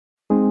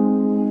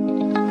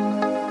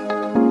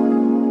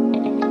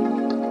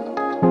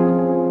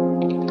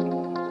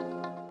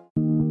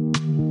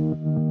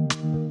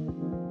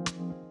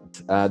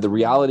The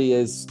reality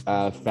is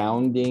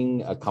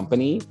founding a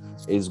company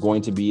is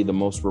going to be the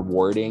most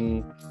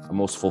rewarding,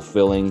 most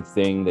fulfilling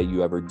thing that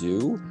you ever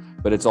do,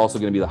 but it's also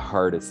going to be the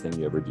hardest thing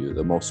you ever do,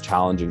 the most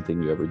challenging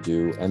thing you ever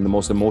do, and the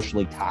most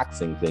emotionally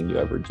taxing thing you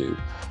ever do.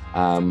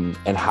 And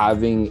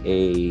having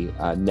a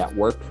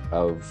network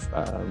of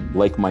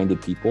like-minded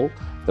people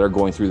that are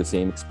going through the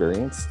same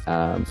experience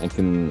and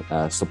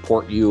can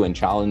support you and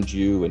challenge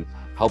you and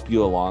help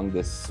you along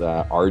this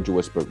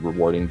arduous but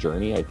rewarding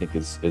journey, I think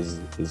is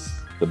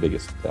the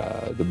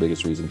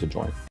biggest reason to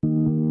join.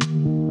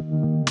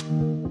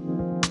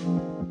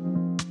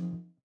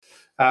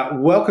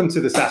 Welcome to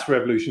the SaaS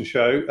Revolution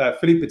show,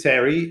 Philippe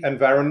Botteri and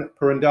Varun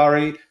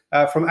Purandare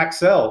from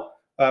Accel.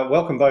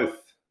 Welcome both.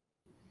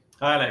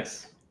 Hi,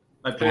 Alex.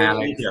 My pleasure to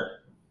be here.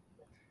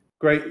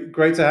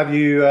 Great to have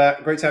you.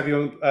 Great to have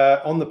you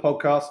on the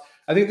podcast.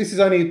 I think this is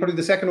only probably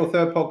the second or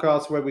third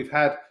podcast where we've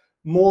had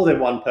more than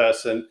one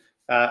person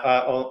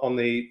on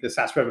the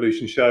SaaS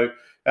Revolution show.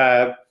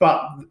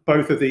 But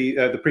both of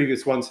the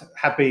previous ones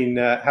have been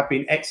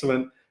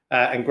excellent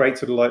and great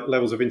sort of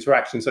levels of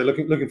interaction. So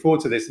looking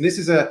forward to this. And this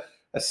is a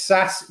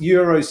SaaS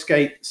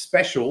Euroscape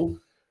special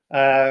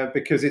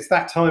because it's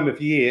that time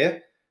of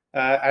year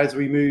as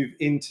we move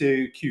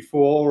into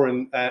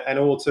Q4 and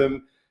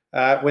autumn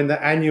when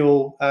the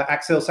annual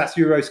Accel SaaS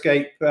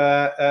Euroscape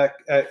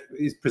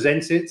is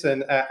presented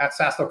and at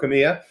SaaStock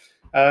EMEA.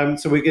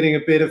 So we're getting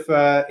a bit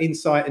of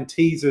insight and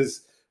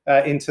teasers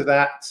into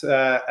that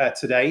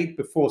today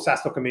before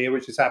SaaStock EMEA,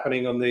 which is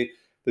happening on the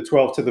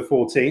 12th to the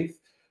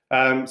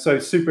 14th. So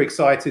super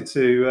excited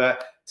to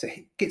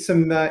get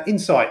some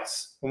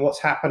insights on what's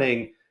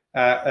happening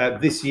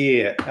this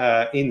year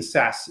in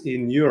SaaS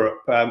in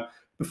Europe.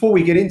 Before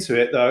we get into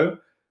it, though,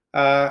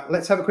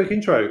 let's have a quick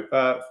intro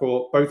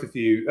for both of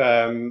you.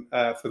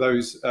 For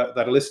those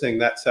that are listening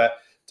that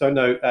don't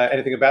know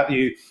anything about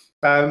you,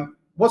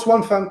 what's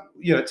one fun?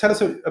 Tell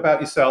us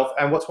about yourself,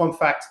 and what's one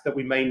fact that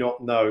we may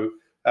not know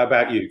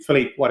about you.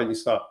 Philippe, why don't you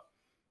start?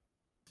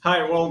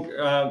 Hi,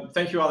 well,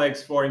 thank you,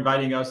 Alex, for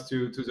inviting us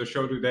to the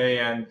show today,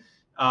 and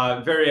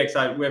very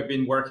excited. We have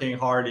been working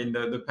hard in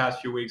the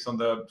past few weeks on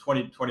the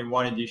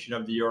 2021 edition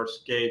of the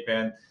Euroscape,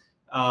 and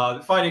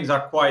the findings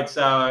are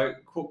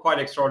quite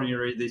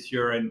extraordinary this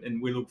year,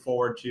 and we look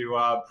forward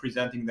to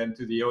presenting them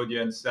to the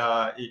audience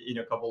in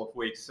a couple of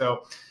weeks.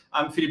 So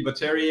I'm Philippe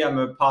Botteri. I'm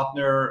a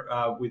partner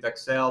with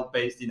Accel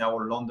based in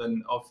our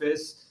London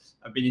office.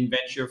 I've been in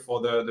venture for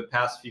the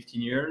past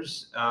 15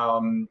 years.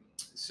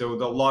 So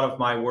a lot of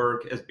my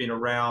work has been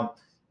around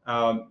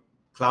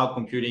cloud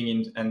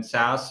computing and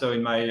SaaS. So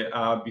in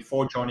my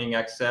before joining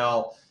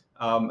Accel,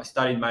 I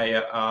started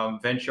my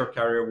venture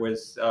career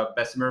with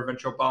Bessemer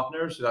Venture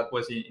Partners. So that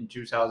was in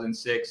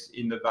 2006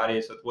 in the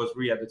Valley. So it was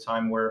really at the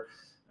time where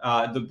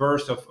the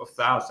burst of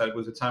SaaS. That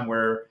was a time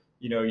where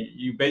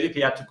you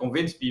basically had to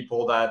convince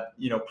people that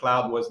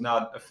cloud was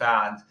not a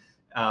fad.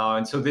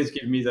 And so this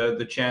gave me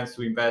the chance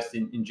to invest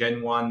in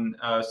Gen 1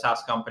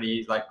 SaaS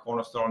companies like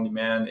Cornerstone On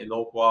Demand,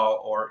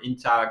 Eloqua, or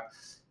Intact.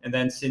 And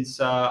then since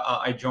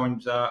I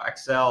joined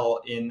Accel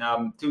in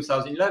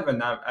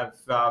 2011, I've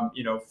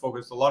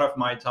focused a lot of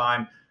my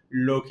time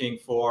looking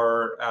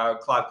for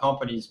cloud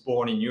companies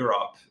born in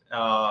Europe.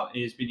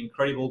 It's been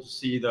incredible to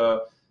see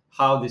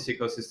how this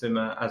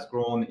ecosystem has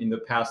grown in the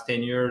past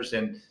 10 years.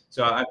 And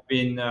so I've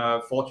been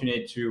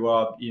fortunate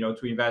to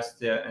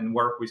invest and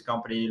work with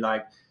companies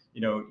like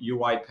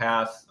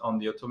UiPath on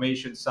the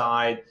automation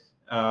side,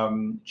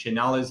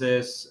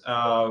 Chainalysis,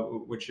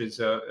 which is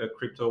a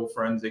crypto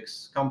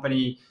forensics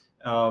company,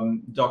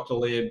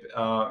 Doctolib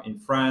in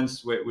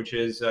France, which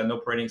is an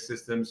operating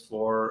systems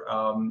for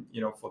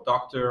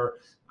doctor.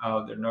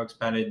 They're now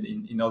expanded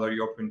in other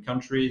European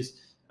countries.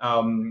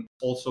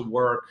 Also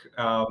work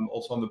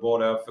also on the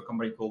board of a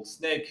company called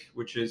Snyk,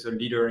 which is a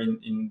leader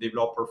in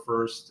developer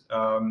first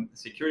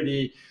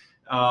security.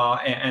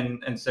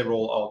 And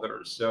several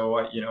others. So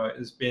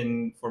it's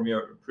been for me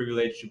a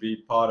privilege to be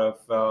part of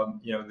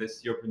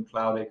this European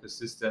cloud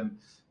ecosystem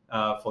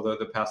for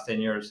the past 10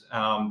 years.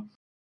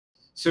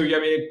 So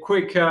a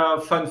quick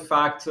fun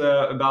fact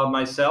about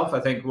myself. I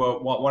think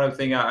one of the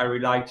things I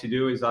really like to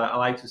do is I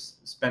like to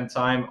spend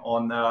time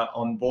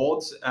on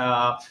boards,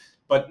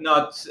 but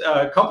not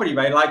company.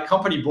 But I like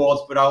company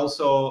boards, but I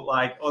also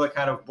like other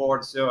kind of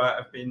boards. So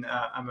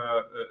I'm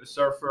a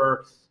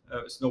surfer,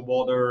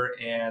 snowboarder,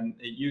 and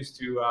used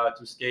to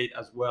skate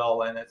as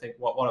well. And I think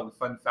one of the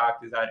fun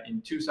facts is that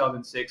in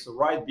 2006, so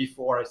right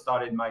before I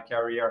started my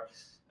career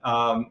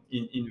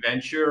in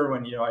venture,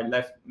 when I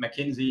left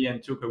McKinsey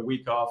and took a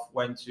week off,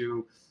 went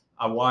to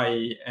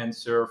Hawaii and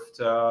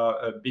surfed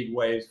big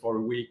waves for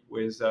a week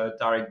with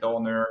Tarek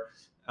Dorner,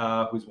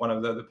 who's one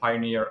of the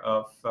pioneer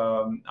of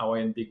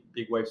Hawaiian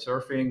big wave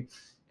surfing.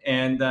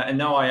 And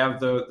now I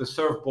have the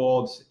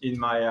surfboard in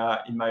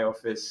my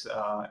office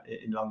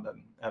in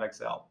London at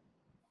Accel.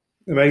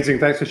 Amazing,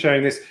 thanks for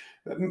sharing this.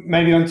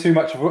 Maybe I'm too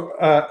much of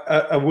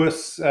a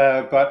wuss,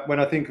 but when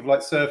I think of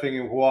like surfing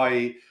in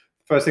Hawaii,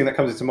 first thing that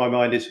comes into my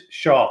mind is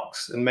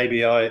sharks, and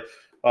maybe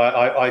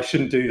I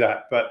shouldn't do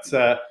that, but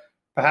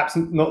perhaps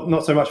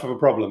not so much of a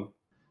problem.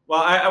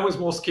 Well, I was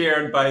more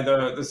scared by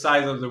the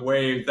size of the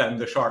wave than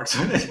the sharks.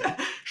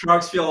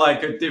 Sharks feel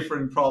like a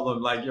different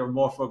problem, like you're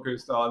more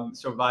focused on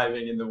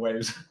surviving in the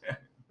waves.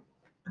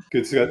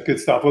 Good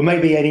stuff. Well,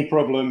 maybe any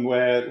problem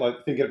where,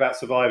 like, thinking about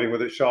surviving,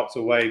 whether it's sharks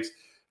or waves,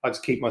 I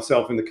just keep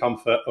myself in the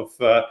comfort of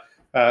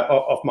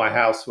my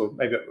house, or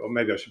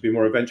maybe I should be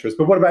more adventurous.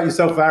 But what about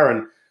yourself,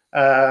 Varun?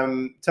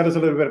 Tell us a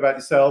little bit about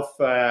yourself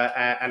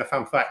and a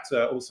fun fact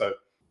also.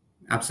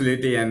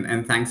 Absolutely,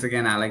 and thanks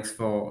again, Alex,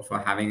 for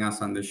having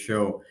us on the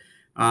show.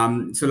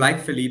 So, like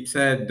Philippe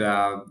said,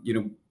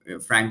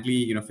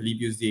 frankly, Philippe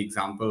used the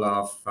example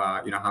of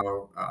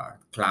how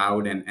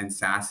cloud and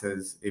SaaS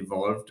has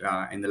evolved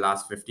in the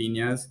last 15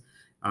 years,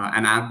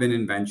 and I've been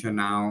in venture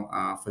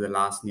now for the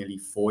last nearly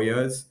 4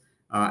 years,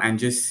 and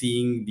just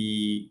seeing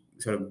the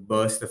sort of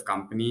burst of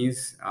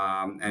companies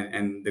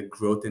and the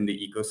growth in the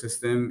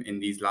ecosystem in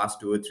these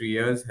last 2 or 3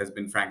 years has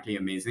been frankly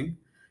amazing.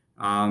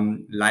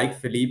 Like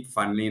Philippe,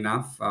 funnily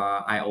enough,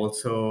 I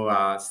also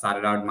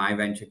started out my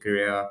venture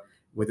career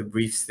with a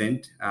brief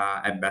stint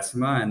at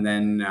Bessemer, and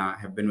then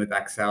have been with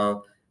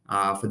Accel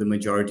for the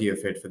majority of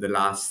it for the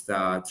last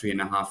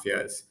 3.5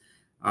 years.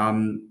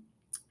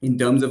 In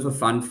terms of a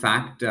fun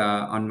fact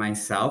on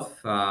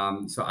myself,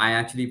 so I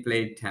actually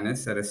played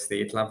tennis at a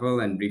state level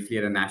and briefly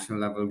at a national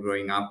level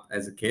growing up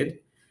as a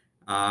kid,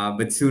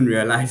 but soon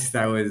realized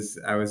I was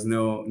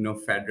no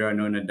Federer,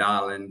 no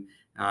Nadal, and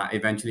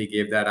eventually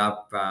gave that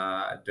up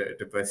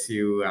to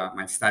pursue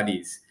my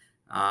studies.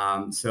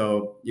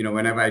 So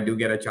whenever I do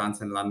get a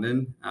chance in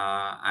London,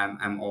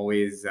 I'm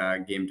always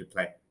game to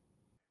play.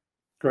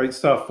 Great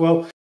stuff.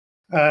 Well,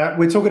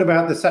 we're talking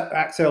about the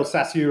Accel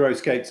SaaS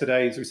Euroscape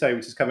today, as we say,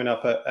 which is coming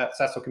up at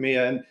SaaStock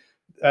EMEA.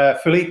 And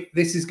Philippe,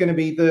 this is going to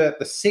be the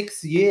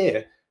 6th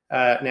year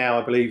now,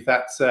 I believe,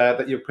 that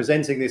you're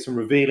presenting this and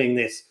revealing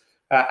this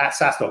at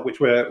SaaStock, which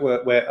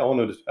we're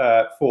honoured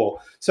for.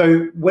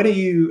 So when are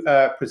you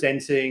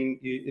presenting?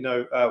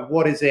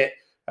 What is it?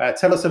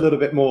 Tell us a little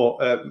bit more,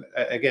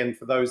 again,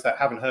 for those that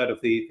haven't heard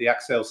of the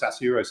Accel SaaS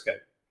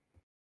Euroscape.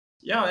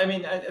 Yeah, I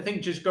mean, I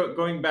think just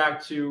going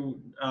back to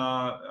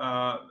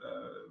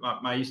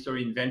my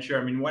history in venture.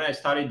 I mean, when I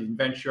started in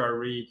venture, I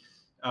really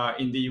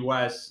in the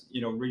US,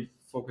 really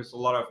focused a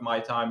lot of my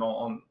time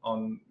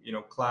on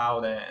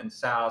cloud and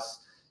SaaS.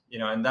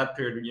 In that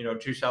period,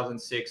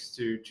 2006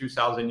 to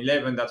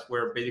 2011, that's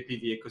where basically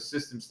the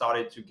ecosystem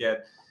started to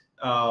get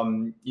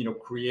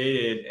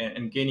created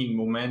and gaining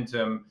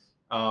momentum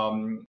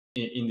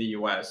in the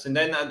US. And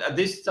then at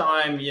this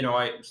time,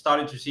 I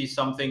started to see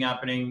something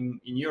happening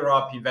in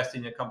Europe,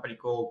 investing in a company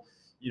called,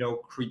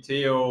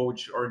 Criteo,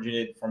 which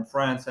originated from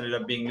France, ended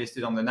up being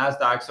listed on the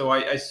NASDAQ. So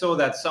I saw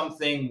that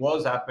something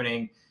was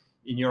happening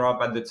in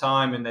Europe at the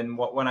time. And then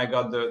when I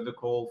got the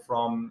call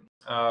from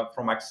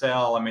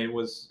Accel, I mean, it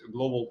was a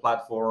global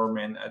platform.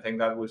 And I think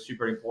that was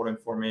super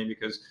important for me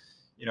because,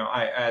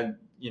 I had,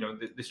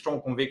 the strong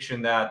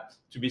conviction that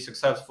to be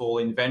successful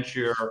in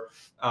venture,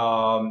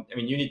 I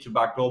mean, you need to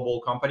back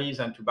global companies,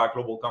 and to back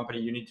global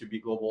company, you need to be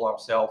global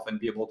yourself and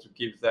be able to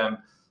give them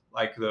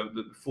like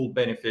the full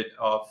benefit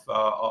of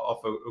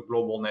a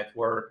global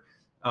network.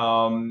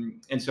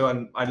 And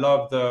so I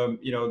love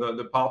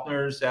the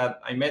partners that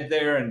I met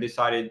there, and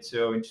decided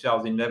to in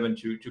 2011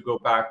 to go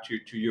back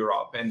to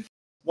Europe. And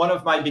one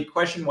of my big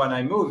questions when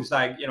I moved is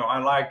like, I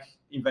like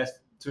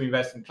to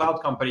invest in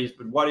cloud companies,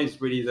 but what is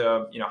really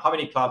how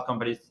many cloud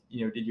companies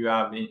did you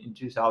have in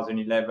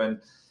 2011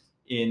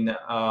 in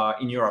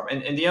Europe?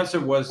 And the answer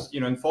was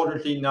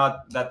unfortunately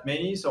not that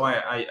many. So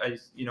I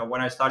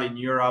when I started in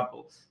Europe,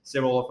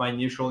 several of my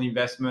initial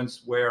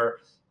investments were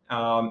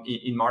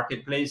in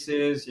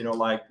marketplaces,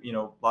 like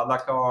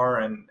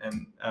BlaBlaCar and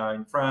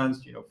in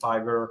France,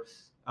 Fiverr,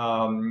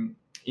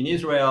 in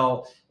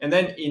Israel. And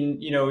then in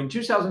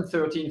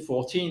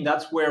 2013-14,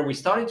 that's where we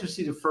started to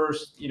see the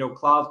first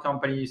cloud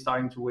companies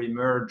starting to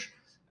emerge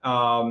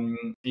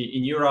in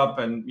Europe.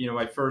 And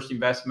my first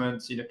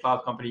investments in a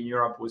cloud company in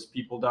Europe was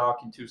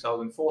PeopleDoc in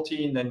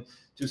 2014. Then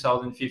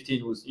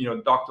 2015 was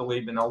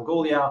Doctolib and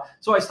Algolia.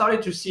 So I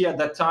started to see at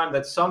that time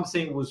that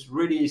something was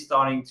really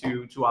starting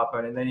to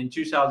happen. And then in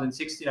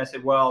 2016, I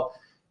said, well,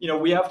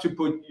 we have to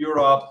put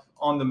Europe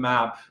on the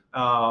map,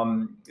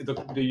 the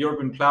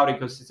European cloud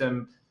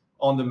ecosystem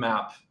on the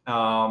map.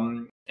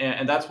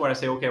 And that's when I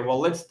say, okay, well,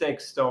 let's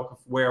take stock of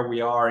where we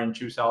are in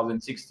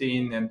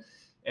 2016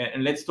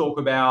 and let's talk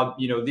about,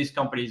 these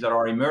companies that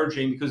are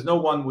emerging, because no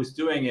one was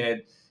doing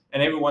it.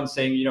 And everyone's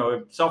saying,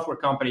 software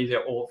companies,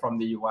 they're all from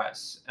the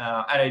US.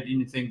 And I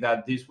didn't think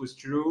that this was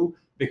true,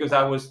 because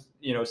I was,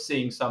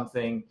 seeing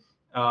something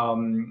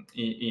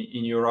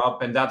in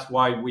Europe. And that's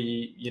why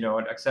we,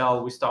 at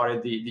Accel, we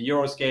started the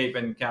Euroscape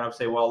and kind of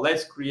say, well,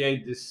 let's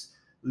create this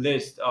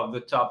list of the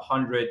top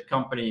 100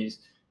 companies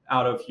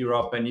out of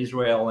Europe and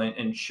Israel,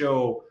 and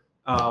show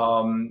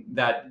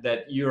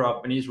that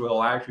Europe and Israel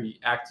are actually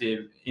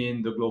active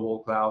in the global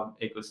cloud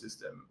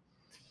ecosystem.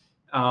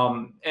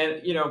 And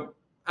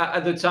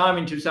at the time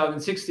in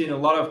 2016, a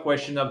lot of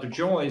questions of the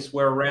journalists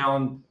were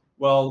around,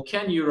 well,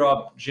 can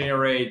Europe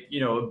generate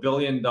 $1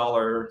 billion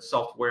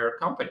software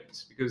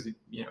companies? Because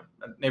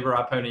that never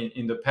happened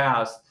in the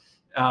past.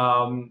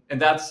 And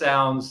that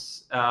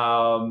sounds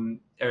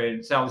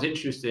it sounds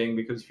interesting,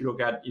 because if you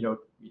look at,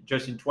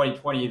 just in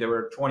 2020 there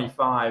were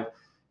 25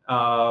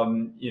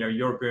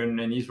 European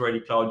and Israeli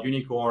cloud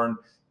unicorn,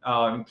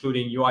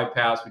 including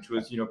UiPath, which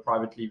was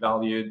privately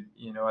valued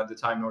at the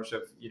time north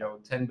of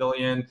 10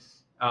 billion.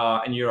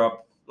 In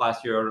Europe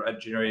last year had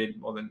generated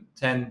more than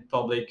 10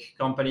 public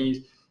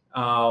companies.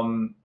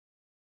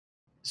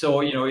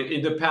 So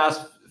in the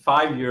past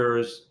 5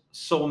 years,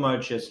 so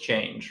much has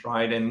changed,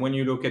 right? And when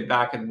you look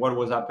back at what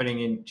was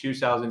happening in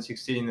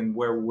 2016 and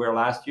where we were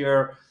last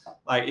year,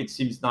 like, it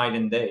seems night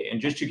and day. And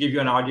just to give you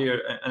an idea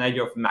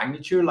of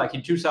magnitude, like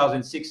in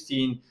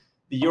 2016,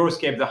 the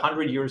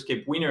 100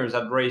 Euroscape winners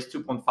had raised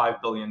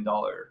 $2.5 billion.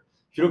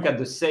 If you look at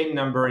the same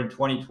number in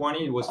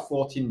 2020, it was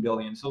 14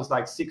 billion. So it's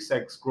like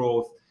 6x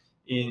growth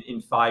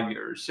in 5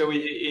 years. So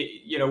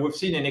we've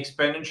seen an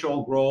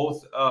exponential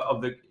growth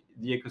of the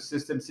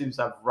ecosystem. Seems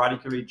to have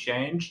radically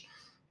changed.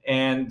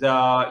 And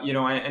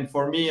and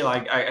for me,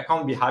 like, I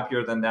can't be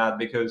happier than that,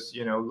 because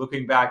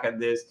looking back at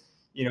this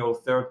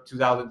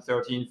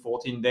 2013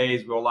 14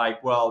 days, we're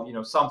like, well,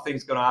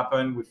 something's gonna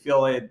happen, we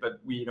feel it, but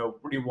we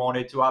really want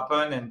it to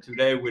happen. And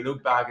today we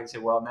look back and say,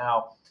 well,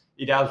 now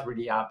it has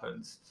really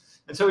happened.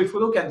 And so if we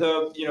look at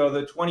the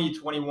the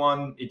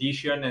 2021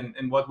 edition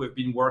and what we've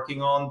been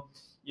working on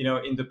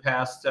in the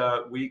past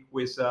week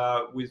with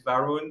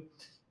Varun,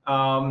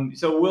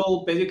 so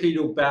we'll basically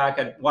look back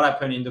at what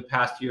happened in the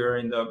past year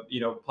in the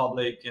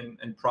public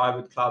and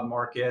private cloud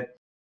market.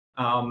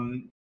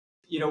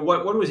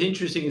 What was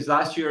interesting is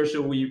last year,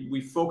 so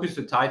we focused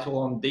the title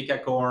on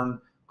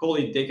Decacorn, call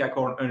it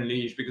Decacorn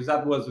Unleashed, because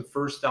that was the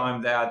first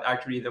time that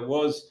actually there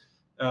was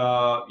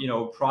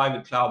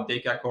private cloud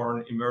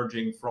Decacorn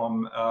emerging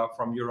from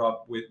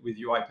Europe with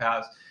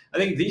UiPath. I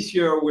think this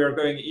year we're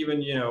going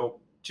even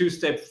 2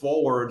 steps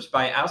forwards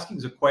by asking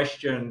the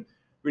question,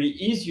 really,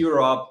 is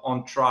Europe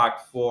on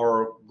track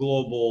for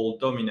global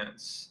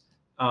dominance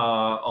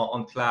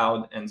on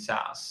cloud and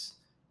SaaS?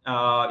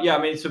 Yeah,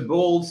 I mean, it's a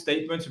bold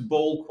statement, a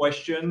bold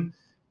question,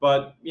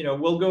 but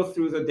we'll go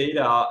through the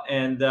data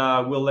and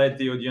we'll let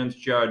the audience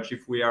judge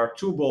if we are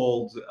too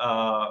bold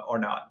or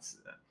not.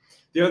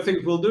 The other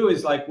thing we'll do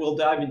is, like, we'll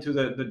dive into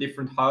the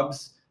different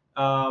hubs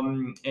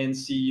and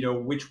see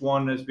which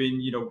one has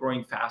been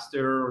growing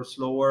faster or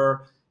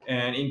slower.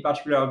 And in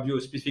particular, I'll do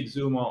a specific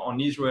zoom on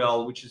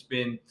Israel, which has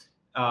been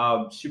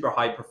super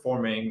high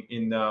performing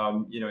in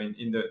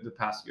the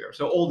past year.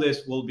 So all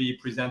this will be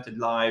presented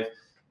live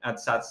at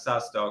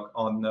SaaStock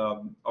on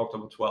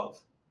October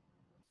 12th.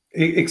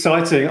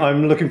 Exciting.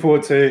 I'm looking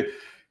forward to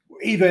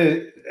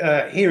either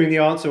hearing the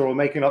answer or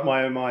making up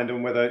my own mind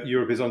on whether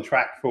Europe is on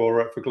track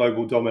for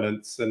global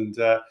dominance. And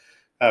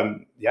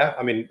yeah,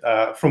 I mean,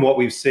 from what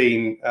we've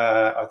seen,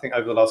 I think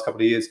over the last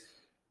couple of years,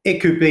 it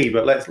could be,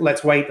 but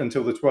let's wait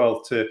until the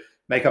 12th to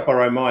make up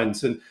our own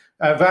minds. And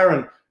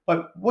Varun,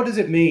 what does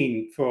it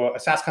mean for a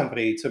SaaS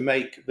company to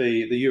make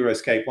the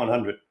Euroscape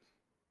 100?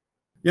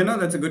 Yeah, no,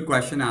 that's a good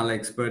question,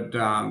 Alex. But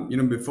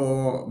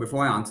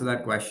before I answer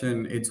that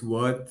question, it's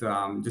worth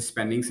just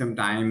spending some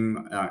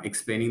time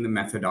explaining the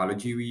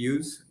methodology we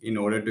use in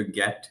order to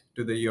get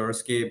to the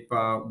Euroscape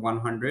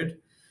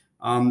 100.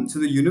 So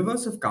the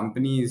universe of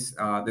companies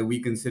that we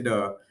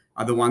consider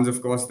are the ones,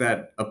 of course,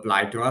 that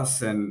apply to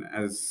us. And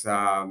as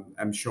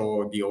I'm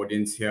sure the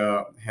audience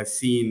here has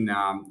seen,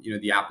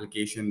 the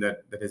application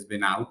that has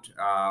been out,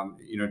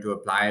 to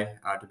apply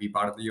to be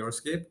part of the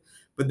Euroscape.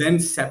 But then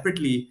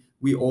separately,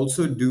 we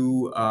also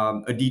do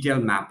a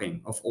detailed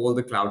mapping of all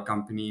the cloud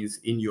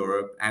companies in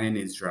Europe and in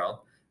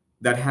Israel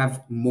that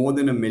have more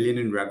than $1 million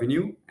in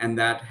revenue and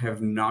that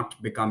have not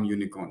become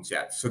unicorns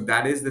yet. So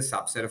that is the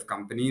subset of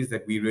companies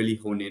that we really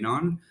hone in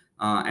on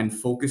and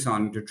focus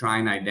on to try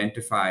and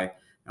identify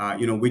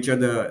which are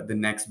the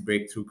next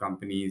breakthrough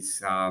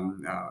companies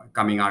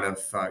coming out of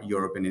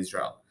Europe and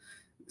Israel.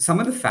 Some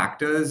of the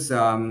factors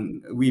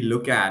we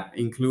look at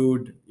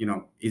include,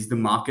 is the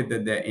market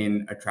that they're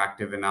in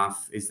attractive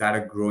enough? Is that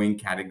a growing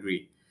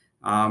category?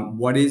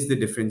 What is the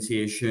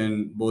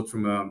differentiation, both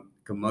from a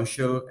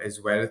commercial as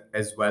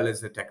well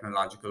as a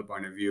technological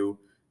point of view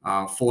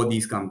for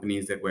these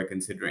companies that we're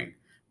considering?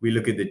 We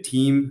look at the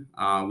team,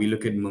 we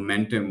look at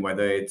momentum,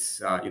 whether it's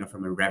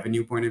from a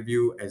revenue point of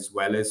view as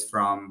well as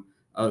from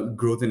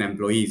growth in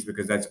employees,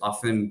 because that's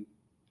often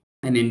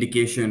an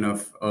indication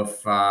of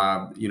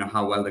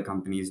how well the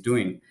company is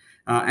doing.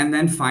 And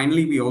then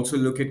finally, we also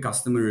look at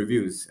customer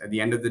reviews. At the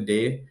end of the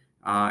day,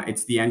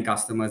 it's the end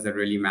customers that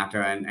really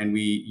matter. And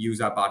we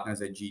use our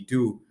partners at G2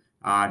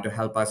 to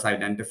help us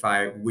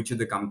identify which of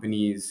the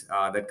companies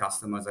that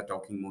customers are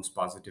talking most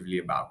positively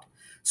about.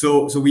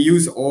 So we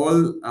use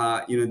all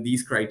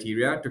these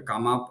criteria to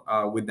come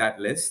up with that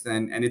list.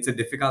 And it's a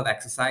difficult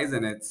exercise,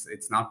 and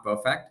it's not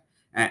perfect.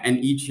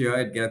 And each year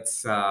it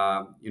gets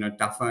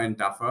tougher and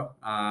tougher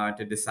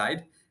to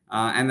decide,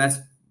 and that's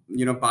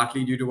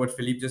partly due to what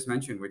Philippe just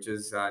mentioned, which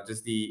is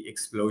just the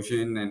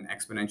explosion and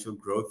exponential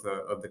growth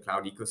of the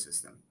cloud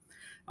ecosystem.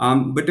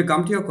 But to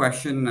come to your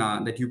question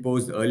that you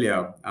posed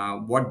earlier,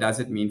 what does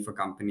it mean for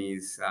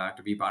companies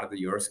to be part of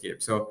the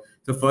Euroscape? So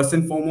first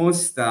and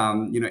foremost,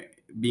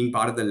 being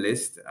part of the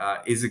list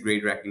is a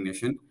great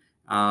recognition.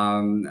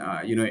 And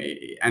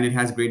it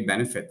has great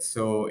benefits.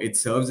 So it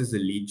serves as a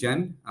lead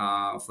gen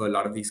for a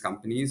lot of these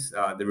companies.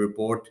 The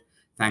report,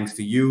 thanks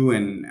to you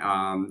and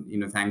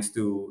thanks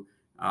to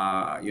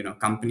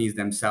companies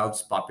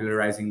themselves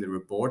popularizing the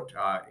report,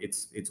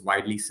 it's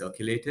widely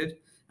circulated.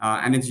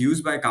 And it's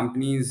used by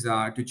companies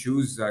to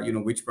choose,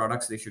 which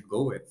products they should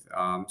go with.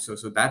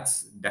 So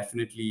that's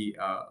definitely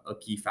a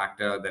key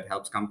factor that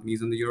helps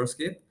companies on the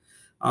Euroscape.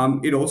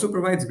 It also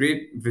provides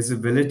great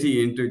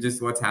visibility into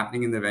just what's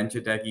happening in the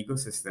venture tech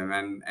ecosystem,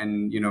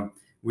 and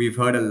we've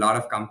heard a lot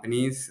of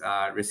companies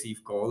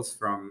receive calls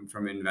from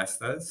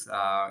investors,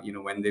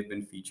 when they've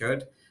been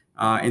featured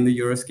in the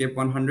Euroscape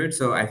 100.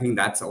 So I think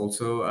that's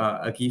also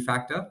a key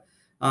factor.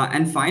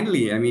 And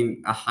finally, I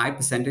mean, a high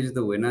percentage of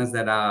the winners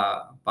that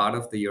are part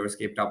of the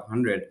Euroscape Top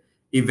 100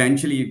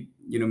 eventually,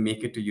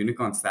 make it to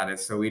unicorn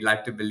status. So we'd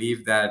like to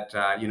believe that,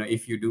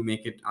 if you do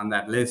make it on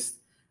that list,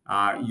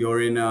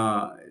 you're in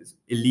a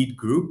elite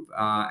group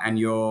and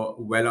you're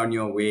well on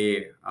your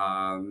way,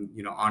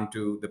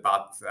 onto the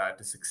path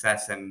to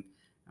success, and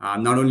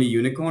not only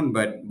unicorn,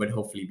 but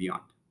hopefully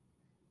beyond.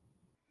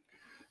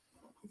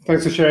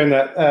 Thanks for sharing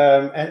that.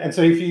 And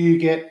so if you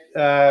get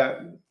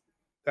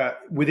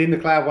within the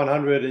Cloud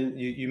 100 and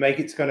you make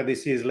it to kind of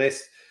this year's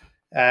list,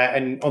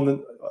 and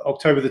on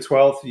October the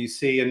 12th, you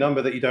see a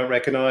number that you don't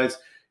recognize,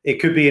 it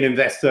could be an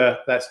investor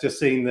that's just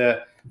seen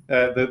the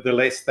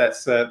list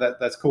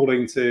that's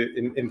calling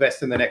to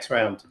invest in the next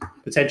round,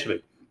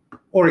 potentially.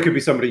 Or it could be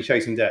somebody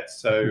chasing debts.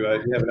 So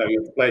you never know, you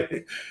have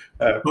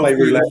to play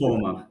roulette.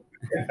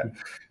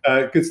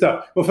 Good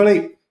stuff. Well,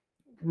 Philippe,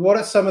 what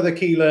are some of the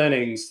key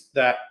learnings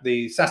that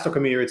the SaaStock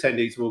EMEA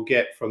attendees will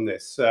get from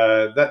this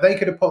that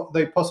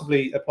they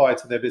possibly apply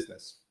to their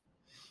business?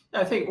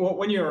 I think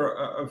when you're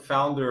a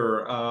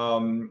founder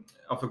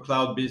of a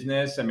cloud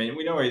business, I mean,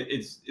 we know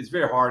it's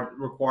very hard. It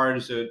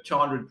requires a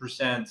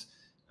 200%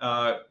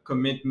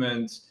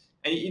 commitment,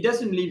 and it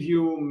doesn't leave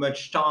you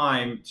much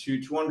time to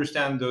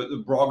understand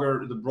the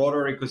broader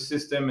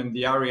ecosystem and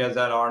the areas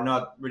that are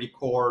not really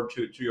core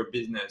to your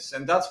business.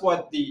 And that's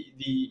what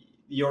the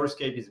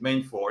Euroscape is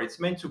meant for. It's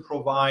meant to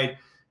provide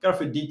kind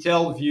of a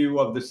detailed view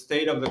of the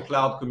state of the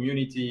cloud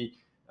community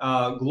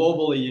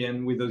globally,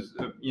 and with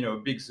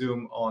a big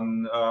zoom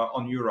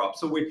on Europe.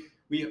 So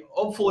we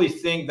hopefully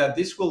think that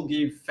this will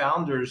give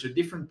founders a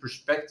different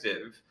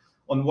perspective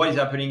on what is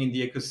happening in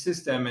the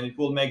ecosystem, and it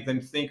will make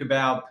them think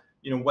about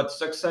what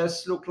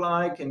success look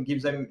like, and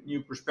gives them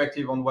new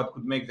perspective on what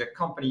could make their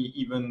company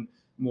even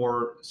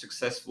more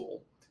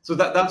successful. So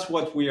that's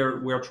what we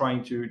are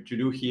trying to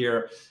do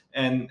here,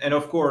 and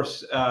of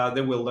course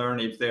they will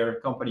learn if their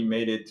company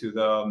made it to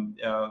the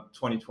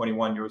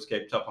 2021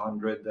 Euroscape Top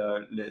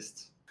 100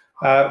 list.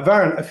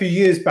 Varun, a few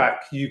years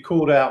back, you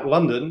called out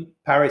London,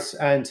 Paris,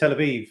 and Tel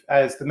Aviv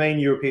as the main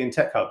European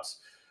tech hubs.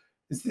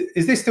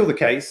 Is this still the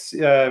case?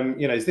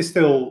 Is this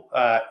still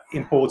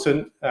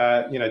important?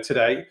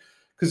 Today,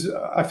 because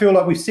I feel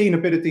like we've seen a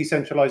bit of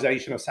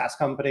decentralization of SaaS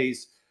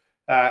companies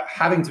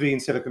having to be in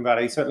Silicon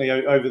Valley, certainly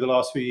over the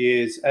last few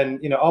years. And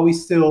are we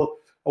still,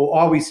 or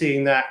are we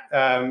seeing that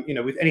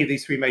with any of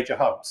these three major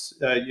hubs?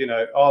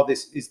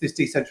 Is this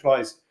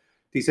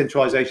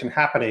decentralization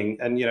happening,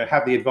 and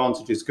have the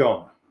advantages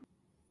gone?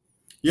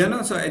 Yeah,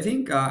 no. So I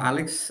think,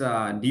 Alex,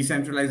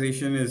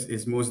 decentralization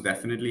is most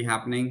definitely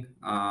happening.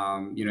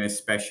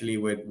 Especially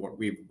with what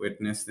we've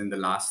witnessed in the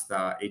last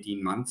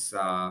 18 months.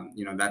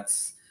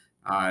 That's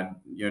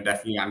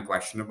definitely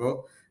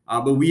unquestionable.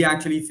 But we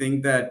actually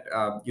think that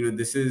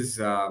this is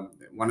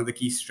one of the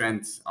key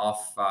strengths of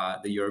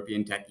the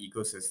European tech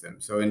ecosystem.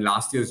 So in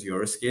last year's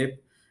Euroscape,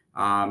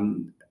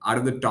 out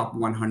of the top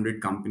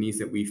 100 companies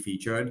that we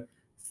featured,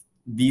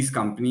 these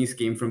companies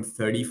came from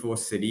 34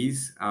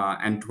 cities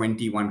and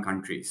 21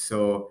 countries.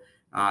 So,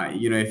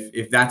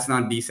 if that's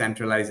not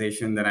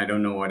decentralization, then I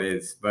don't know what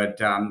is. But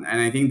and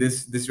I think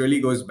this really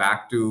goes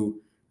back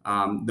to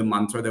the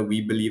mantra that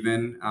we believe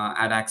in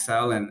at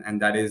Accel, and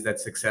that is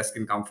that success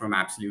can come from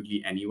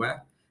absolutely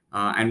anywhere.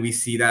 And we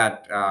see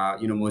that,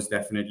 most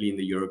definitely in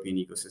the European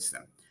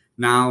ecosystem.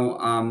 Now,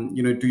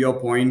 to your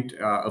point,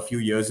 a few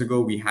years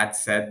ago, we had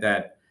said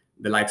that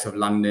the likes of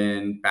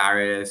London,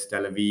 Paris,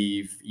 Tel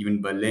Aviv,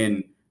 even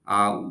Berlin,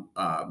 are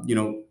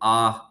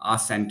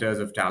centers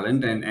of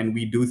talent. And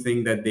we do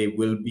think that they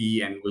will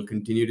be and will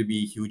continue to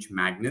be huge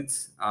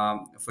magnets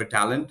for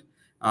talent.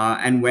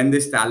 And when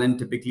this talent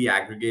typically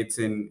aggregates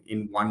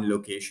in one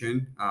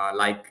location,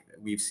 like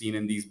we've seen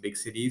in these big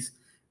cities,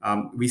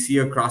 we see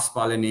a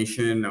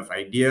cross-pollination of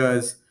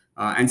ideas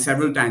and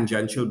several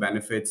tangential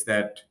benefits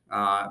that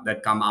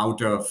come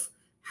out of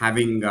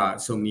having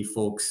so many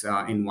folks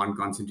in one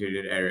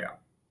concentrated area.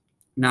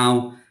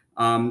 Now,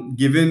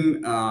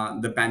 given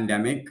the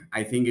pandemic,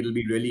 I think it'll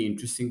be really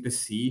interesting to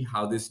see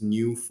how this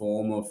new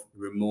form of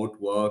remote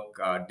work,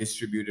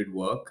 distributed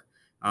work,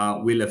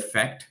 will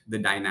affect the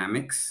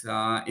dynamics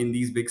in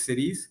these big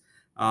cities.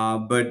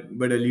 But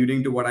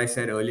alluding to what I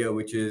said earlier,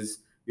 which is,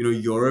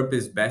 Europe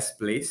is best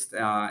placed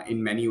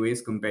in many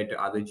ways compared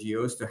to other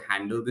geos to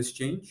handle this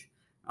change.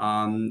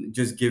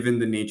 just given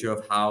the nature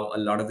of how a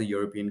lot of the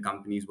European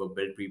companies were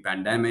built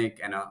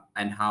pre-pandemic,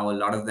 and how a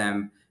lot of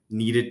them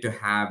needed to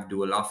have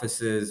dual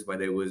offices,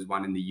 whether it was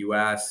one in the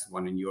US,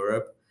 one in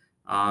Europe.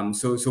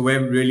 So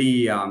we're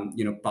really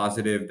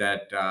positive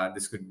that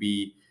this could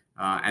be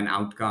an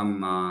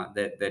outcome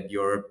that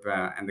Europe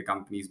and the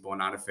companies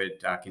born out of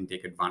it can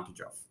take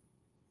advantage of.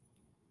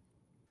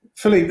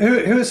 Philippe,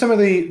 who are some of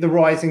the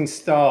rising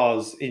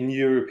stars in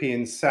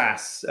European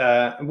SaaS?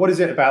 And what is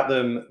it about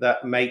them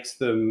that makes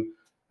them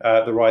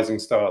the rising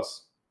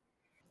stars?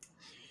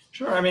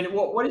 Sure. I mean,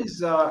 what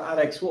is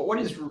Alex? What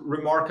is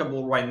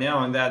remarkable right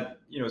now, and that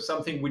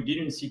something we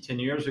didn't see 10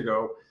 years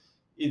ago,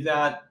 is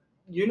that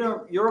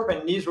Europe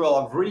and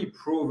Israel have really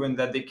proven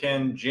that they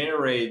can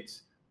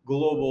generate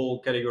global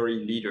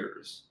category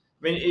leaders.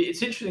 I mean,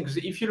 it's interesting because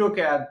if you look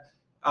at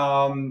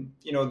the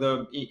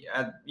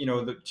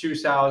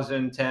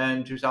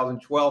 2010,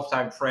 2012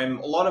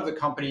 timeframe, a lot of the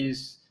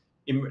companies,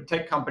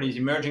 tech companies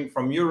emerging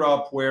from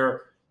Europe,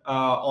 were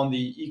on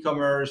the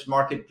e-commerce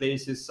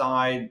marketplaces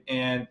side,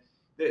 and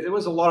there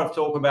was a lot of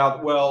talk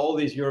about, well, all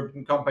these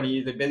European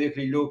companies, they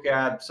basically look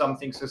at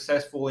something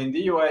successful in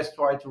the US,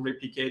 try to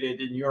replicate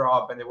it in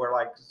Europe, and they were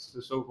like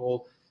the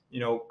so-called,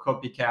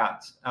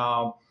 copycats.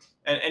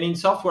 And in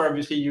software,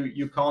 obviously,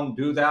 you can't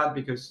do that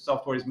because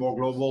software is more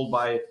global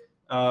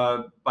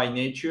by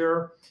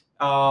nature.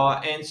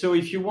 And so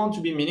if you want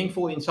to be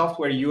meaningful in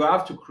software, you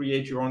have to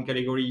create your own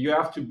category. You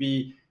have to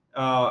be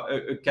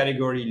a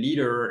category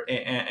leader,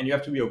 and you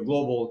have to be a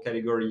global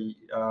category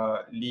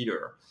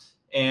leader.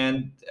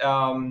 And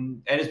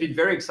it's been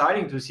very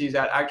exciting to see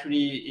that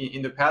actually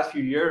in the past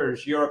few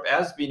years, Europe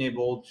has been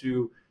able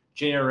to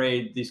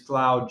generate these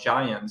cloud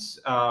giants,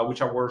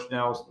 which are worth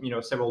now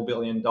several $1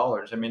 billion.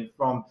 I mean,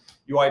 from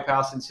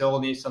UiPath and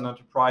Celonis on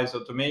enterprise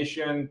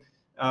automation,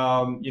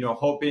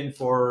 hoping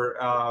for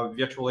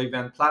virtual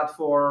event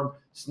platform,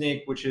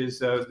 Snyk, which is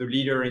the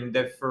leader in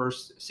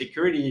dev-first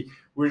security.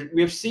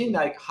 We've seen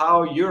like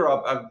how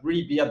Europe have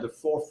really been at the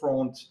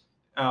forefront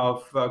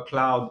of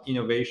cloud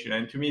innovation,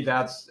 and to me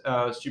that's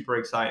super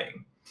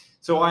exciting.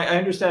 So I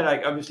understand,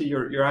 like, obviously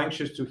you're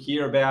anxious to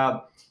hear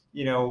about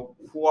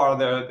who are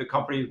the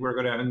companies we're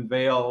going to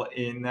unveil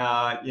in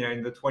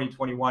in the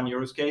 2021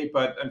 Euroscape,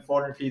 but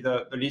unfortunately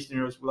the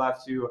listeners will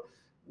have to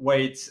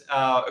wait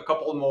a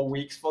couple more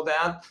weeks for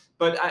that.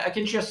 But I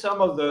can share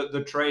some of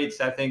the traits,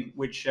 I think,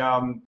 which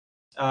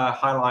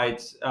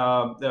highlights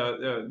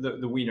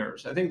the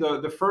winners. I think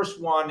the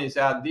first one is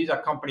that these are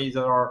companies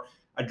that are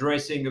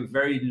addressing a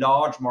very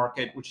large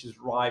market, which is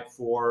ripe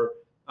for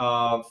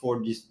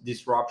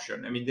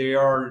disruption. I mean, they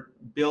are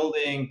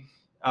building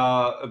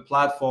a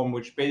platform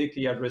which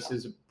basically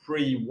addresses a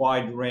pretty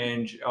wide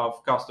range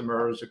of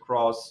customers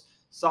across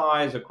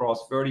size,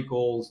 across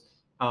verticals.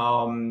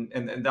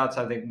 And that's,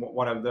 I think,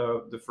 one of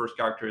the first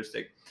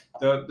characteristic.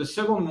 The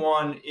second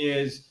one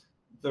is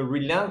the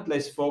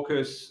relentless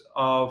focus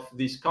of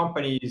these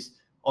companies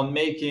on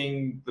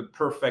making the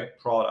perfect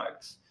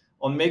products,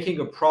 on making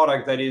a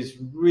product that is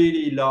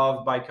really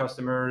loved by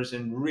customers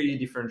and really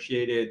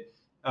differentiated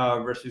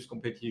versus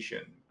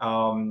competition.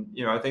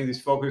 I think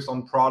this focus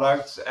on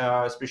products,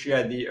 especially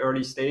at the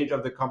early stage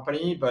of the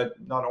company, but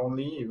not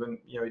only, even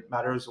it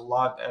matters a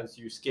lot as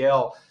you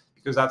scale,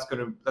 because that's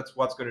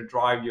what's gonna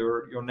drive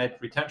your net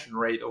retention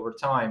rate over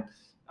time.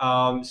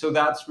 So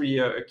that's really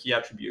a key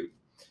attribute.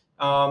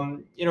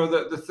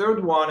 The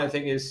third one, I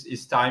think,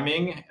 is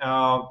timing.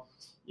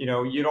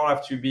 You don't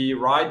have to be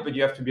right, but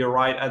you have to be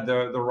right at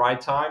the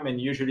right time. And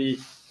usually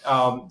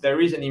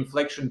there is an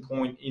inflection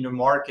point in a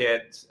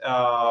market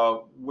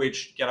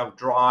which kind of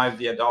drive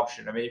the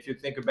adoption. I mean, if you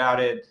think about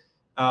it,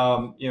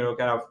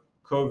 kind of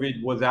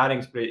COVID was that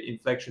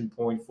inflection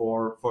point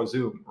for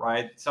Zoom,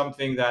 right?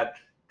 Something that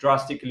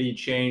drastically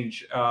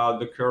changed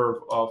the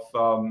curve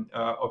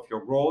of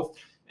your growth.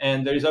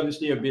 And there is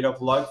obviously a bit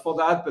of luck for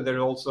that, but there's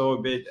also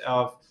a bit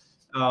of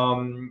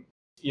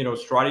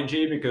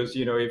strategy, because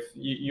if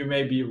you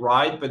may be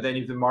right, but then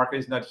if the market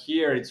is not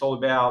here, it's all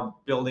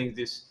about building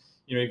this,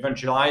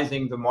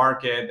 evangelizing the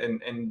market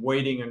and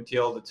waiting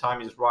until the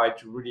time is right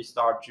to really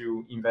start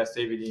to invest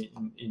heavily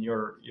in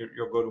your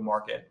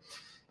go-to-market.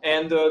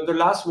 And the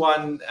last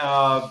one,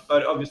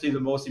 but obviously the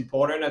most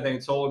important, I think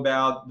it's all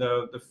about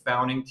the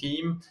founding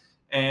team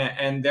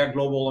and their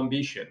global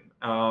ambition.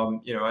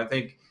 I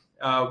think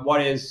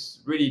what has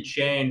really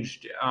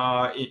changed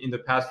in the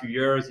past few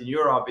years in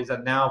Europe is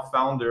that now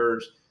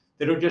founders,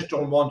 they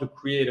don't want to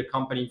create a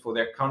company for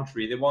their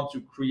country. They want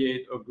to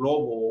create a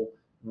global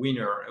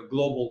winner, a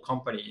global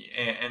company.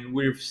 And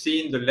we've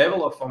seen the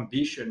level of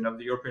ambition of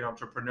the European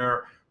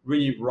entrepreneur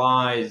really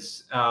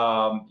rise,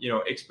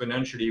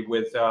 exponentially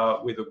with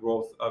the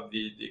growth of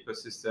the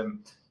ecosystem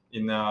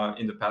in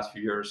the past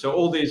few years. So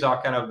all these are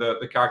kind of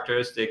the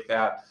characteristic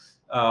that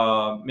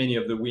many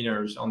of the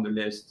winners on the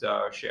list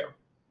share.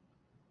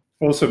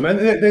 Awesome. And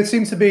there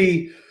seems to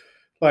be,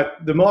 like,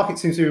 the market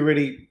seems to be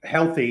really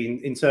healthy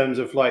in terms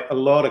of like a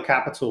lot of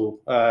capital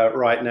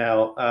right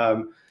now,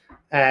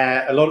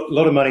 a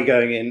lot of money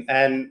going in.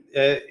 And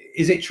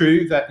is it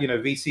true that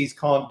VCs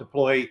can't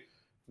deploy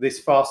this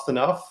fast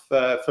enough?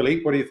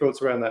 Philippe, what are your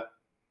thoughts around that?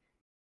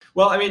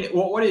 Well, I mean,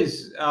 what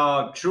is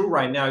true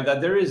right now is that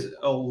there is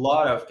a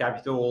lot of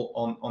capital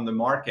on the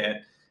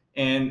market.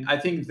 And I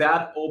think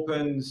that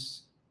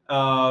opens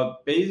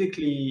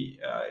basically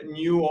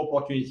new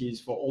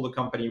opportunities for all the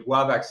companies who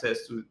have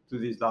access to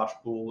this large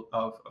pool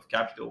of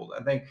capital.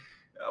 I think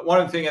one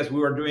of the things, as we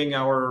were doing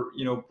our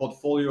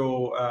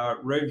portfolio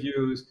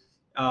reviews,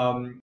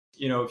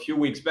 a few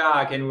weeks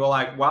back, and we were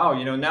like, wow,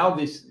 now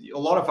a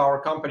lot of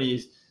our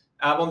companies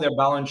have on their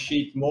balance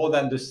sheet more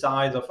than the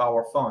size of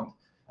our fund.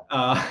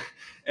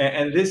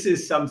 And this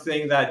is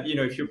something that,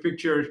 if you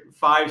picture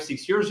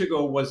 5-6 years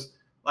ago was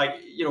like,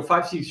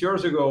 5-6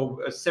 years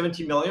ago, a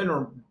 $70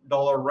 million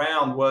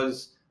round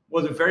was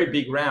a very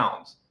big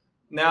round.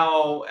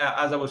 Now,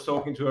 as I was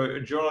talking to a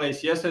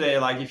journalist yesterday,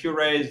 like if you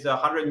raise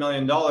 $100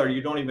 million,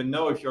 you don't even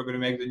know if you're going to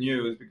make the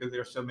news because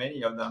there's so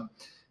many of them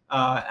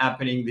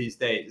happening these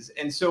days.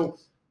 And so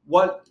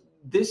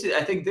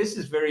I think this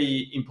is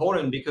very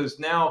important, because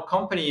now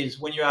companies,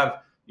 when you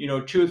have,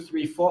 $200,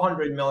 $300,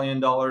 $400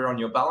 million on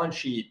your balance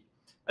sheet,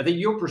 I think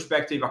your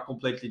perspective are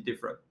completely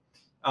different.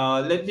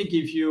 Let me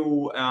give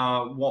you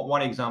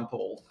one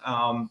example.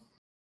 A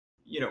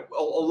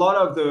lot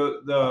of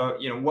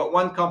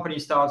one company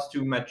starts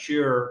to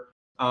mature,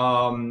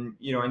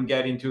 and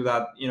get into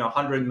that,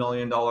 $100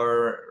 million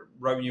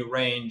revenue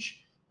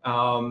range.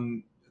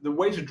 The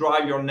way to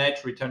drive your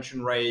net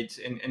retention rate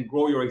and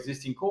grow your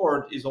existing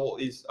cohort is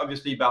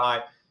obviously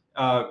by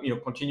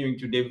continuing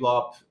to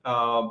develop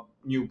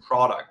new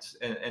products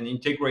and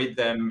integrate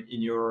them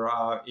in your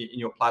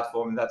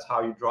platform. And that's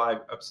how you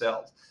drive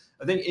upsells.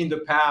 I think in the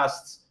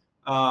past,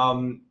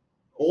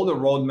 all the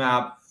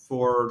roadmap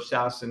for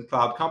SaaS and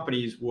cloud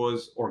companies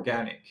was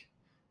organic.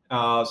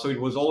 So it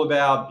was all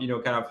about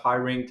kind of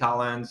hiring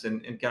talents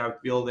and kind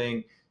of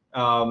building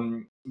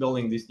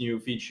this new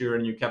feature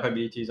and new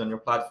capabilities on your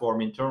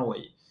platform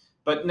internally.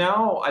 But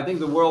now I think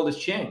the world has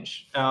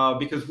changed,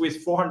 because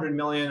with $400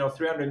 million or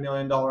 $300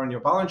 million on your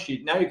balance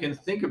sheet, now you can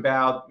think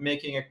about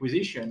making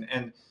acquisition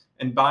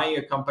and buying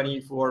a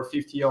company for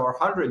 $50 or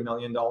 $100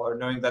 million,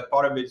 knowing that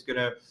part of it's going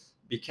to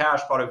be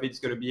cash, part of it's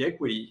going to be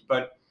equity.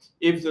 But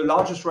if the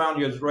largest round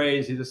you have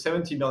raised is a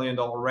 $70 million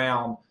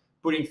round,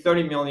 putting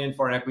 $30 million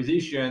for an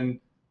acquisition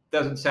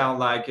doesn't sound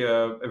like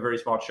a very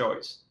smart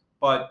choice.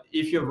 But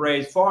if you've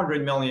raised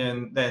 $400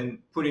 million, then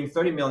putting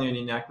 $30 million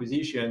in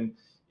acquisition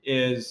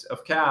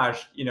of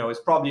cash, is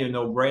probably a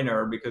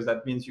no-brainer, because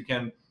that means you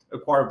can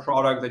acquire a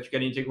product that you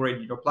can integrate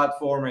in your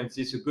platform, and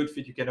it's a good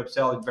fit. You can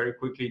upsell it very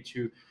quickly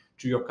to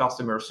your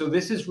customers. So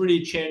this is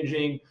really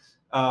changing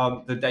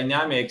the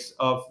dynamics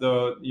of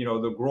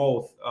the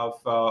growth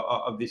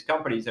of these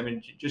companies. I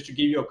mean, just to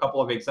give you a couple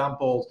of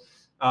examples,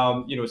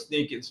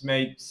 Snyk has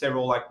made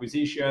several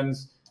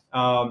acquisitions,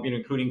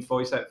 including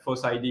Voice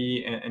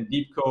ID and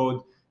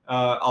Deepcode.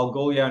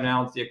 Algolia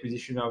announced the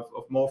acquisition of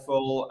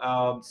Morphle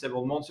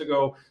several months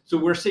ago. So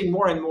we're seeing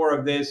more and more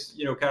of this,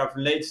 kind of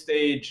late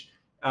stage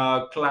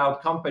cloud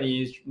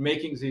companies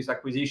making this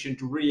acquisition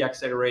to really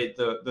accelerate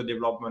the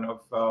development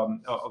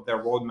of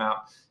their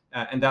roadmap.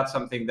 And that's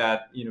something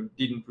that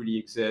didn't really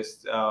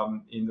exist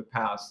in the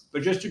past.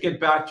 But just to get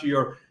back to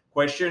your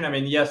question, I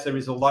mean, yes, there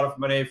is a lot of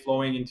money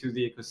flowing into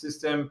the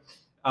ecosystem.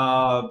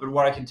 But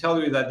what I can tell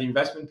you is that the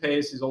investment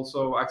pace is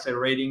also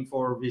accelerating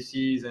for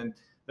VCs, and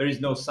there is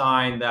no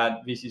sign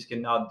that VCs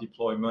cannot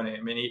deploy money.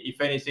 I mean,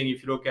 if anything,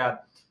 if you look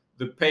at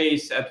the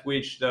pace at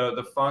which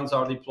the funds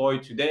are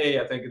deployed today,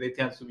 I think they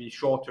tend to be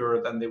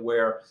shorter than they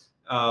were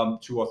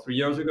 2 or 3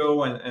 years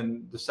ago,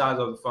 and the size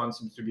of the fund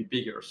seems to be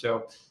bigger.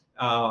 So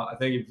I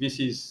think if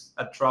VCs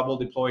had trouble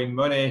deploying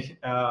money,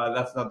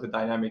 that's not the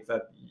dynamic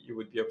that you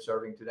would be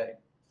observing today.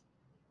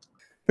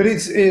 But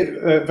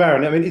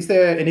Varun, I mean, is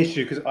there an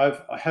issue? Because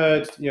I've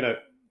heard,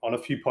 on a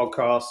few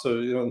podcasts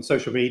or on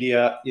social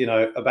media,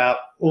 about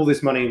all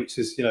this money which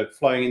is,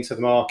 flowing into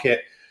the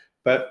market,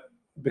 but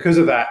because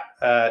of that,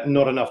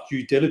 not enough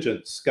due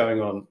diligence going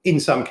on in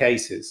some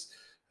cases.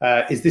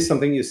 Is this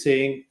something you're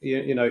seeing?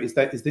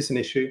 Is this an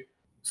issue?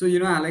 So,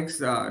 Alex,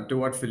 to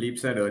what Philippe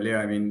said earlier,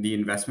 I mean, the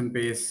investment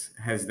pace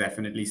has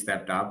definitely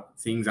stepped up.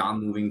 Things are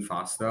moving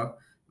faster.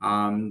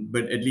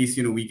 But at least,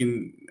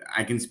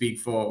 I can speak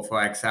for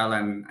Accel,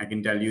 and I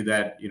can tell you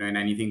that, in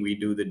anything we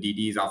do, the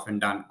DD is often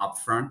done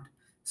upfront.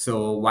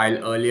 So while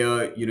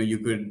earlier, you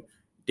could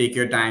take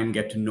your time,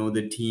 get to know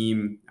the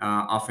team,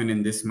 often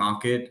in this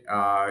market,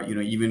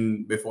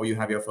 even before you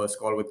have your first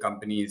call with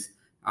companies,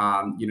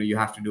 you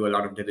have to do a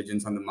lot of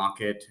diligence on the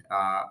market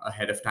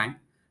ahead of time.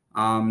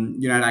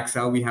 At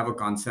Accel, we have a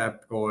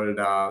concept called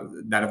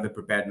that of the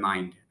prepared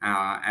mind.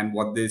 And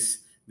what this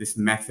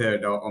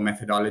method or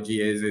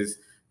methodology is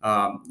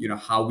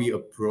how we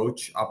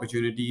approach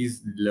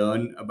opportunities,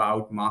 learn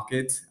about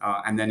markets,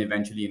 and then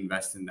eventually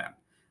invest in them.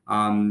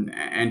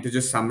 And to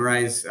just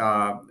summarize,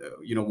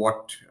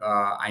 what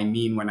I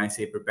mean when I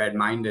say prepared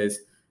mind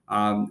is,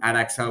 at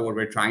Accel, what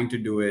we're trying to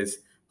do is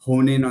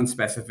hone in on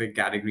specific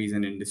categories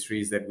and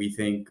industries that we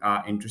think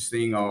are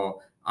interesting or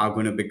are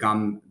going to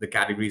become the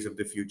categories of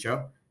the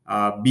future.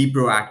 be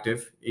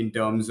proactive in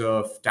terms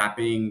of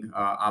tapping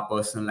our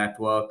personal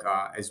network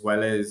as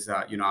well as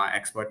our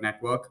expert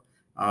network,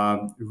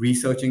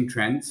 researching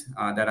trends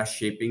that are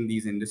shaping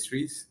these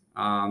industries,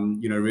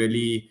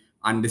 really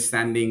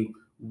understanding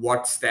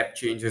what step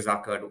changes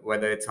occurred,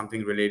 whether it's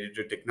something related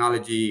to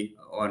technology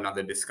or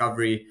another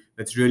discovery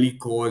that's really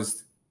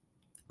caused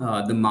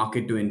the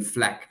market to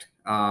inflect.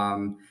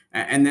 And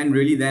then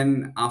really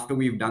then after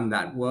we've done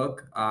that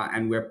work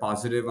and we're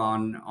positive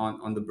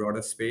on the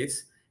broader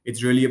space,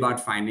 it's really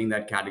about finding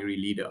that category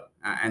leader.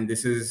 And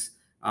this is,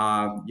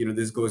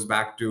 this goes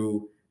back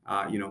to,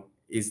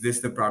 is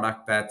this the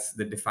product that's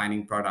the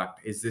defining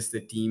product? Is this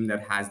the team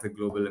that has the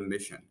global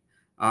ambition?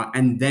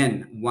 And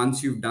then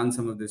once you've done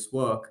some of this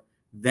work,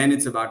 then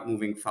it's about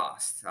moving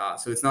fast.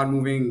 So it's not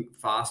moving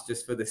fast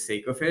just for the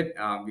sake of it,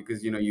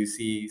 because, you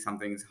see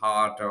something's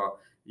hot or,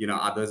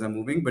 others are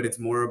moving, but it's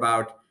more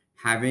about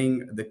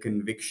having the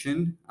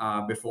conviction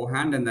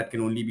beforehand, and that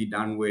can only be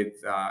done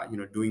with,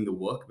 doing the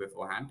work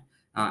beforehand,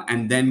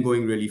 and then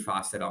going really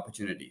fast at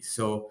opportunities.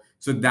 So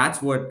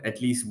that's what at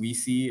least we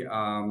see,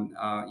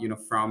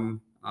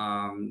 from,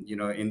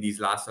 in these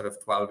last sort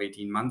of 12,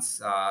 18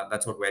 months,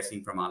 that's what we're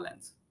seeing from our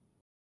lens.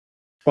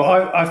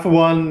 Well, I for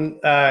one,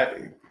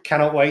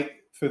 cannot wait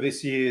for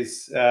this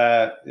year's,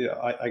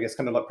 I guess,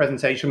 kind of like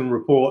presentation and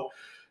report.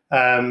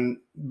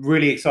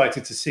 Really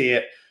excited to see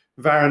it.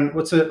 Varun,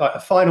 what's a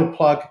final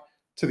plug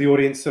to the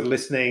audience that are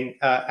listening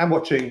and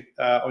watching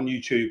on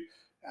YouTube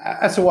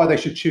as to why they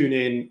should tune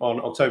in on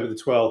October the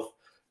 12th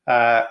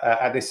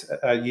at this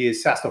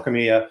year's SaaStock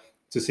EMEA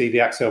to see the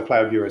Accel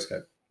Cloud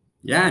Euroscape?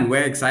 Yeah, and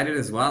we're excited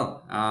as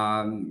well.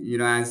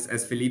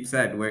 As Philippe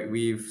said,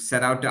 we've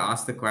set out to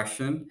ask the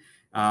question,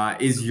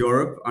 is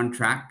Europe on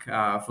track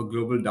for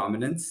global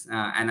dominance?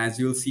 And as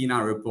you'll see in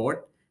our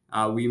report,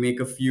 we make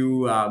a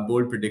few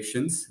bold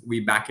predictions.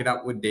 We back it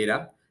up with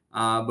data,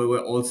 but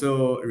we're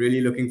also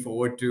really looking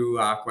forward to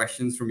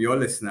questions from your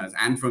listeners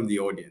and from the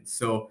audience.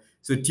 So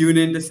tune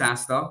in to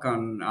SaaStock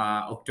on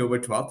October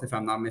 12th, if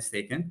I'm not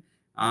mistaken.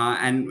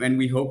 And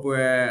we hope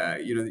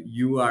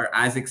you are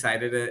as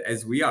excited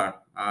as we are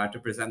to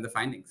present the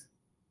findings.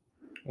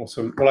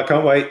 Awesome. Well, I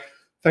can't wait.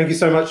 Thank you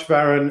so much,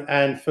 Varun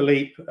and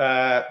Philippe,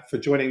 for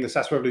joining the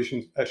SaaS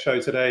Revolution show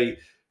today,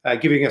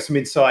 giving us some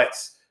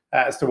insights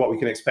as to what we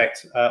can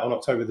expect on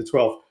October the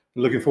 12th.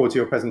 Looking forward to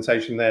your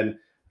presentation then.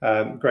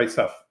 Great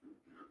stuff.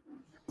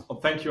 Well,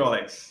 thank you,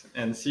 Alex,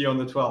 and see you on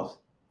the 12th.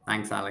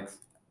 Thanks, Alex.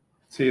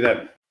 See you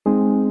then.